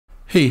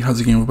Hey,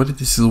 how's it going everybody?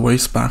 This is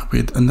Waze back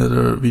with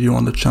another video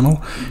on the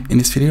channel. In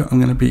this video, I'm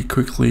going to be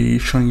quickly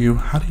showing you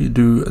how do you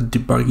do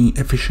debugging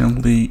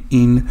efficiently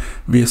in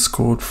VS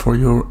Code for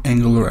your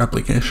Angular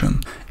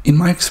application. In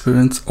my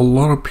experience, a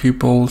lot of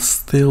people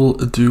still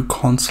do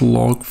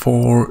console.log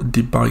for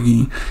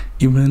debugging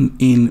even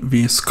in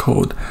VS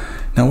Code.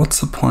 Now,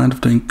 what's the point of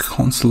doing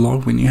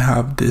console.log when you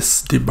have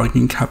this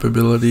debugging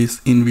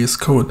capabilities in VS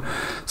Code?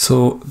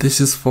 So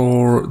this is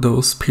for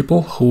those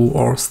people who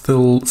are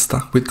still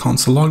stuck with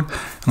console.log,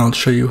 and I'll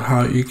show you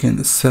how you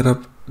can set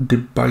up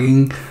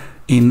debugging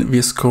in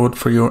VS Code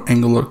for your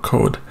Angular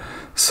code.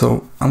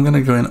 So I'm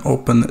gonna go and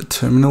open a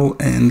terminal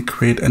and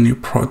create a new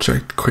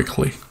project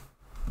quickly.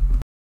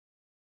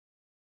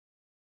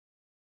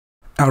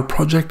 Our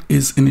project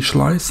is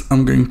initialized.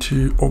 I'm going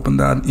to open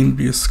that in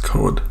VS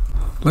Code.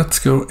 Let's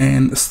go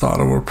and start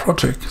our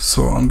project.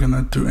 So I'm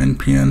gonna do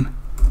npm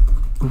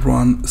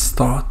run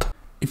start.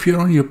 If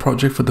you're on your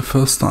project for the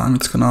first time,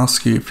 it's gonna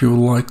ask you if you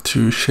would like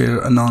to share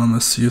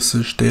anonymous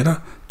usage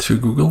data to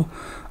Google.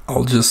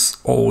 I'll just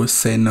always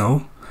say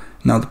no.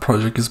 Now the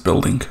project is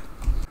building.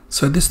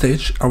 So at this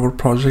stage, our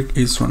project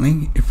is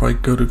running. If I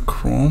go to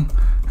Chrome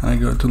and I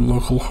go to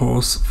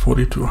localhost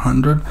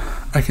 4200,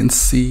 I can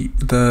see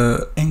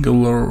the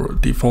Angular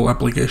default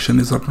application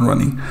is up and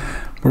running.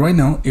 But right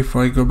now, if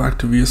I go back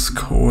to VS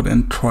Code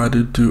and try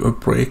to do a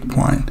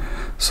breakpoint,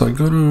 so I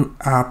go to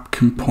app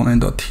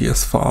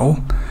component.ts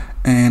file,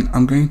 and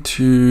I'm going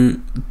to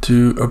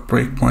do a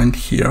breakpoint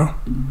here,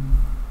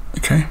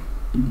 okay?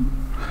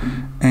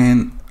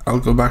 And I'll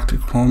go back to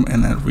Chrome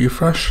and then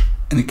refresh,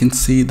 and you can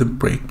see the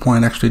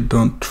breakpoint actually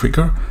don't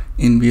trigger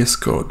in VS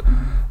Code.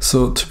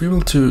 So to be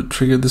able to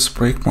trigger this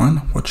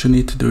breakpoint, what you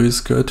need to do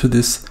is go to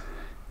this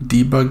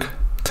debug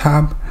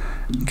tab,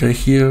 go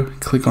here,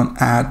 click on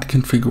add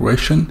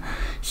configuration.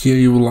 Here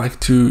you would like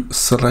to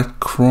select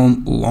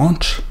Chrome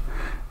launch,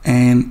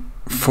 and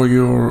for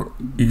your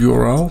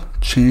URL,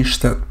 change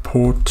that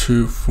port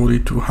to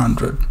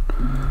 4200.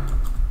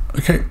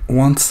 Okay,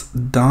 once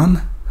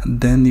done,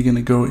 then you're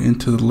gonna go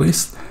into the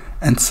list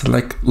and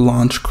select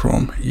launch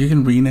Chrome. You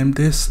can rename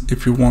this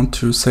if you want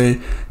to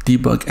say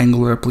debug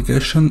Angular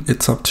application.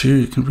 It's up to you.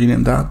 You can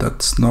rename that.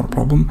 That's not a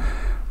problem.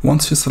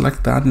 Once you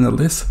select that in the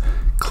list,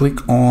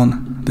 click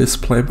on this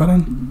play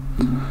button.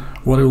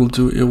 What it will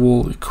do, it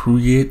will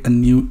create a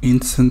new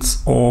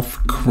instance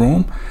of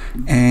Chrome,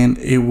 and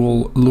it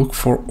will look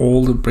for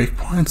all the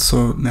breakpoints.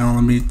 So now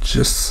let me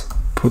just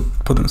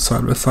put them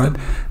side by side.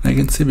 And you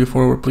can see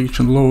before our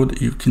application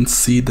load, you can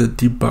see the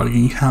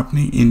debugging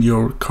happening in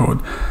your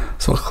code.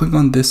 So I'll click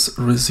on this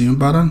resume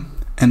button,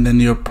 and then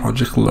your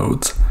project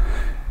loads.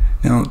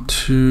 Now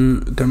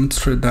to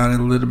demonstrate that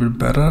a little bit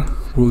better,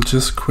 we'll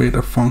just create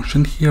a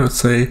function here,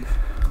 say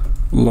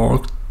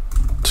log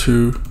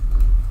to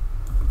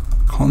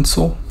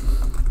console,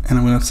 and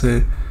I'm gonna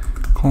say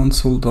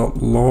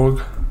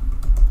console.log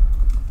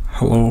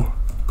hello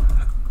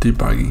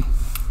debugging.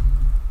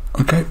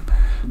 Okay,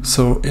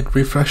 so it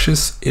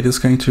refreshes. It is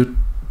going to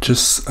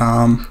just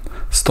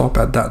stop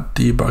at that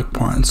debug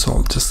point, so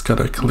I'll just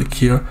gotta click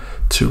here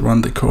to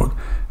run the code.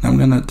 Now I'm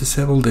gonna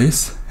disable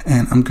this,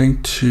 and I'm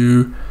going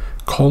to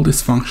call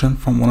this function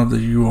from one of the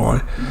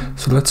UI.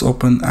 So let's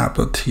open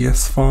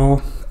app.ts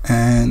file,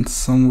 and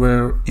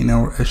somewhere in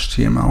our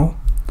HTML,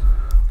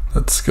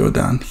 let's go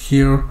down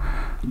here.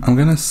 I'm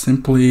gonna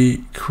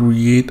simply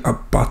create a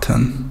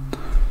button.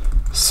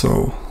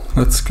 So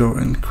let's go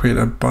and create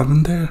a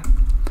button there,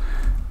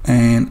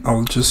 and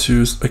I'll just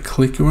use a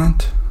click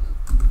event,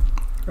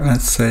 and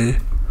let's say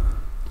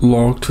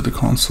log to the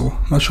console.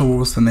 Not sure what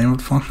was the name of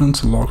the function,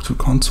 so log to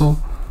console.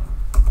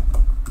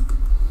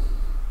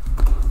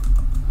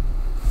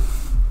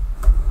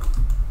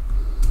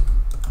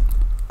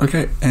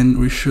 Okay, and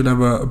we should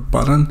have a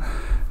button.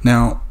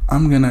 Now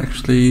I'm gonna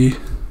actually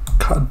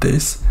cut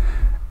this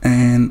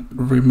and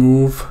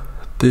remove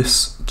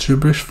this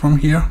gibberish from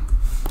here.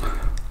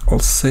 I'll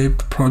save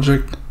the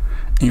project,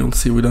 and you'll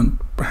see we don't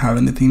have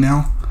anything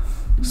now.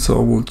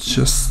 So we'll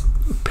just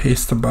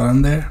paste the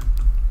button there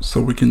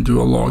so we can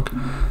do a log.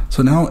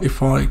 So now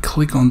if I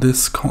click on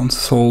this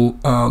console,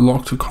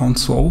 log to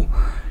console,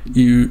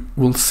 you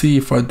will see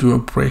if I do a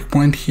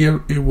breakpoint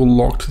here, it will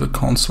log to the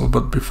console.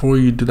 But before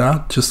you do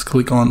that, just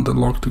click on the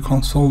log to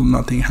console.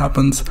 Nothing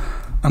happens.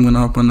 I'm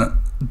gonna open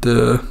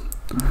the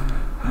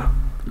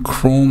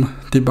Chrome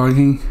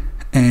debugging,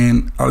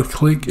 and I'll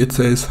click. It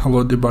says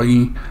hello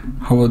debugging,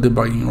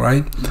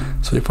 right?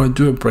 So if I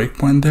do a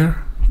breakpoint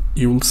there,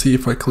 you will see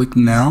if I click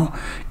now,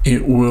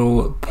 it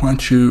will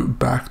point you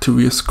back to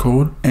VS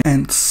Code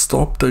and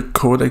stop the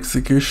code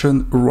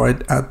execution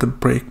right at the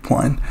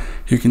breakpoint.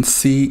 You can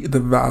see the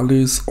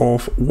values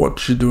of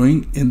what you're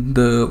doing in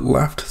the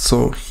left.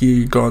 So here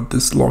you got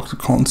this log to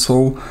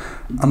console.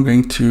 I'm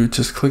going to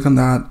just click on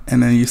that,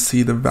 and then you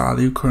see the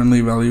value.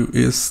 Currently value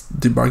is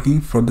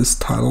debugging for this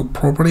title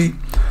property.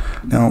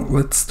 Now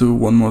let's do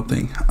one more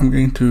thing. I'm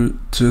going to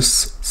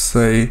just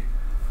say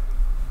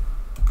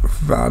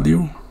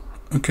value.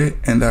 Okay,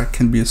 and that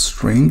can be a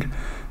string.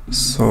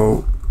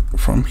 So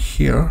from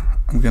here,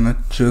 I'm gonna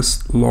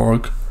just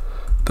log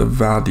the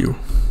value.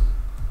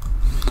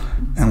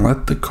 and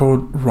let the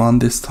code run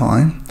this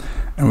time,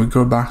 and we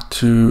go back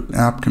to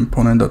app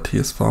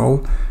component.ts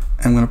file.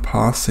 I'm going to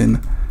pass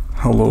in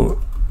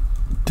hello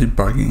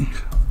debugging.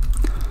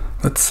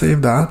 Let's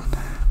save that,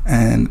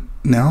 and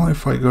now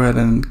if I go ahead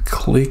and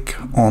click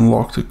on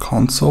log to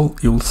console,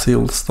 you'll see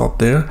it'll stop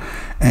there.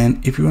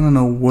 And if you want to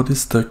know what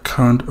is the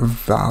current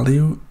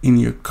value in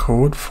your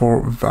code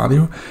for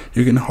value,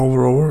 you can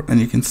hover over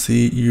and you can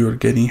see you're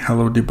getting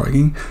hello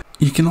debugging.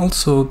 You can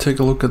also take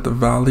a look at the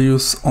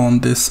values on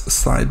this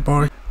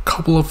sidebar.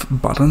 Couple of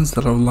buttons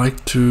that I would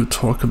like to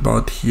talk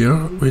about here,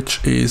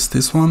 which is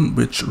this one,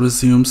 which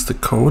resumes the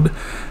code.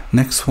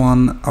 Next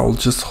one, I'll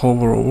just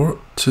hover over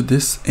to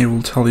this. It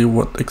will tell you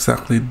what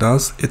exactly it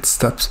does. It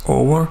steps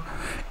over,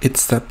 it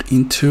stepped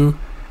into,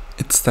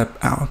 it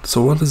stepped out.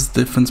 So what is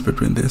the difference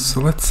between this?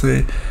 So let's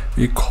say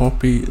we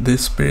copy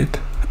this bit,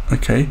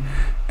 okay,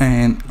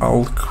 and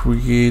I'll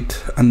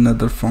create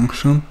another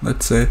function.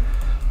 Let's say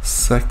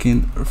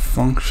second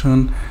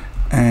function,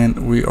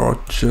 and we are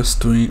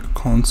just doing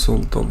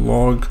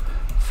console.log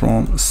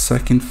from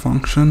second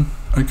function,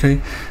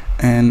 okay.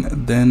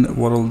 And then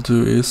what I'll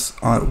do is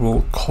I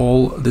will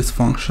call this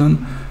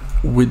function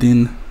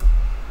within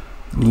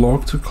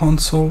log to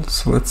console.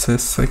 So let's say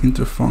second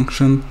to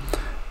function,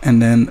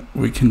 and then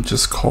we can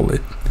just call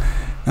it.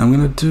 Now I'm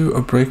gonna do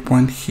a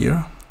breakpoint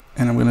here,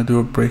 and I'm gonna do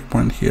a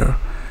breakpoint here,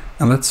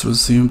 and let's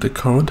resume the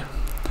code.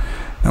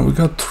 Now we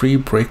got 3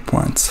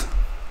 breakpoints.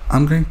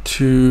 I'm going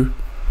to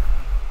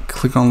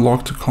click on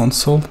log to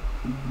console,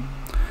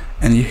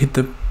 and you hit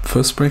the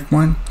first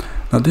breakpoint.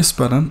 Now this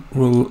button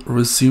will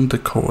resume the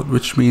code,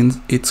 which means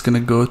it's going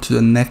to go to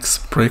the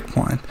next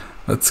breakpoint.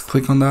 Let's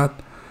click on that.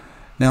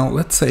 Now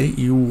let's say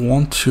you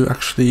want to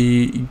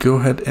actually go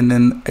ahead and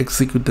then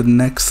execute the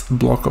next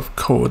block of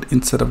code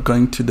instead of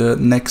going to the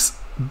next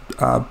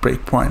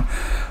breakpoint.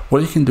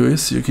 What you can do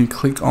is you can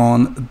click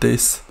on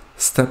this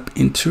step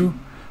into,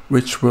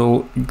 which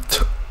will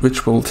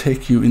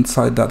take you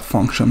inside that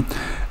function.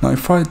 Now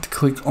if I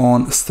click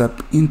on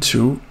step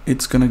into,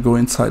 it's going to go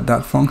inside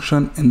that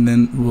function, and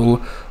then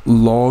we'll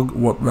log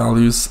what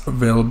values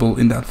available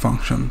in that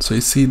function. So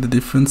you see the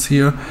difference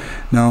here.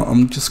 Now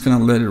I'm just going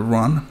to let it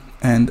run,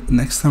 and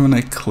next time when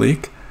I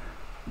click,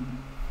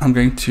 I'm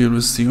going to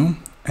resume,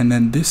 and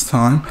then this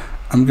time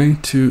I'm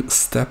going to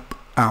step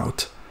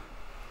out.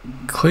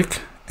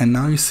 Click, and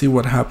now you see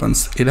what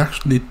happens. It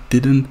actually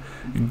didn't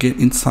get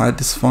inside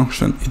this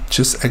function, it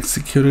just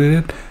executed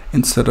it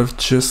instead of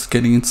just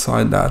getting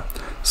inside that.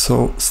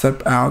 So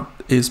step out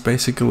is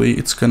basically,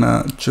 it's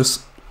gonna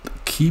just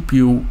keep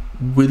you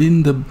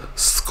within the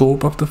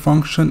scope of the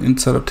function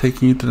instead of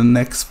taking you to the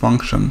next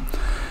function.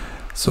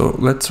 So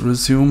let's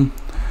resume.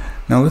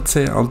 Now let's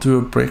say I'll do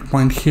a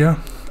breakpoint here,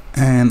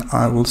 and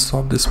I will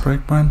stop this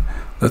breakpoint.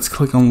 Let's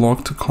click on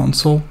log to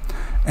console,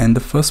 and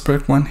the first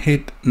breakpoint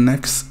hit.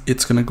 Next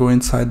it's gonna go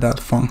inside that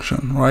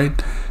function,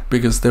 right?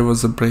 Because there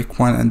was a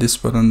breakpoint, and this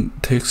button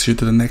takes you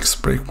to the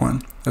next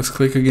breakpoint. Let's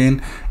click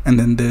again, and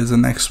then there's a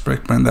next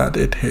breakpoint that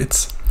it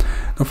hits.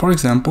 Now for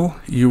example,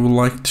 you would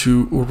like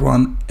to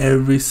run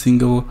every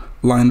single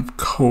line of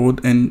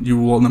code, and you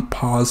want to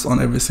pause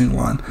on every single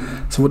line.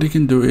 So what you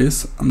can do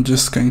is, I'm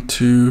just going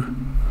to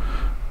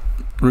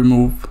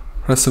remove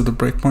rest of the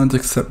breakpoints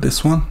except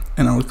this one,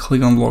 and I'll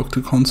click on log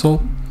to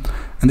console,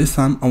 and this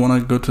time I want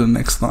to go to the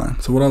next line.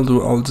 So what I'll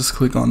do, I'll just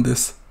click on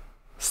this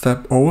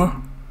step over,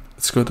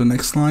 let's go to the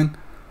next line,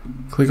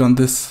 click on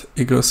this,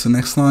 it goes to the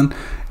next line.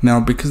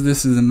 Now because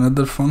this is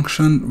another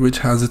function which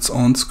has its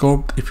own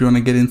scope, if you want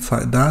to get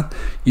inside that,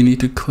 you need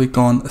to click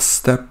on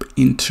step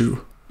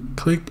into,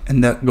 click,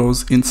 and that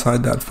goes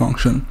inside that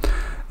function.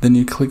 Then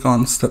you click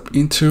on step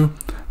into,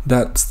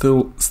 that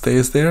still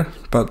stays there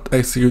but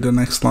execute the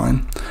next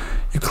line.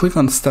 You click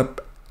on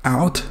step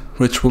out,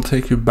 which will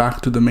take you back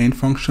to the main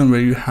function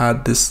where you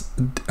had this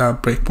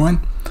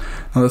breakpoint.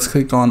 Now let's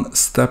click on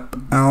step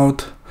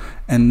out,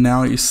 and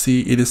now you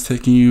see it is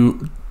taking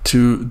you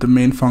to the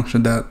main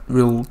function that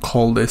will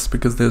call this,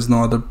 because there's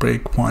no other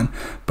breakpoint.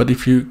 But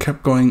if you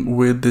kept going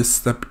with this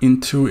step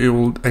into, it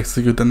will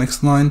execute the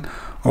next line,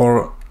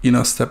 or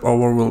step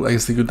over will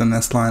execute the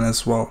next line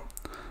as well.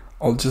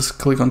 I'll just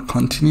click on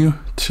continue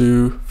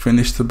to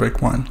finish the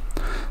breakpoint.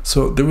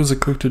 So there was a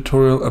quick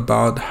tutorial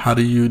about how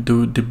do you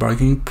do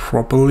debugging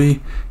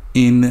properly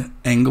in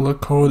Angular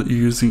code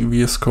using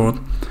VS Code.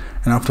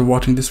 And after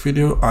watching this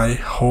video, I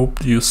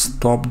hope you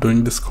stop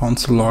doing this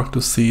console log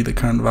to see the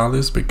current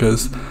values,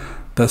 because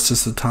that's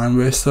just a time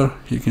waster.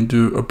 You can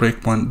do a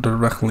breakpoint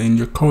directly in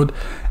your code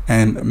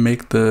and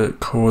make the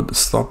code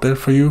stop there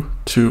for you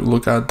to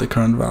look at the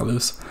current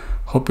values.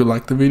 Hope you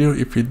liked the video.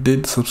 If you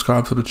did,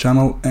 subscribe to the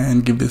channel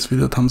and give this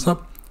video a thumbs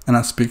up, and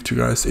I'll speak to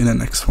you guys in the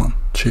next one.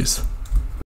 Cheers.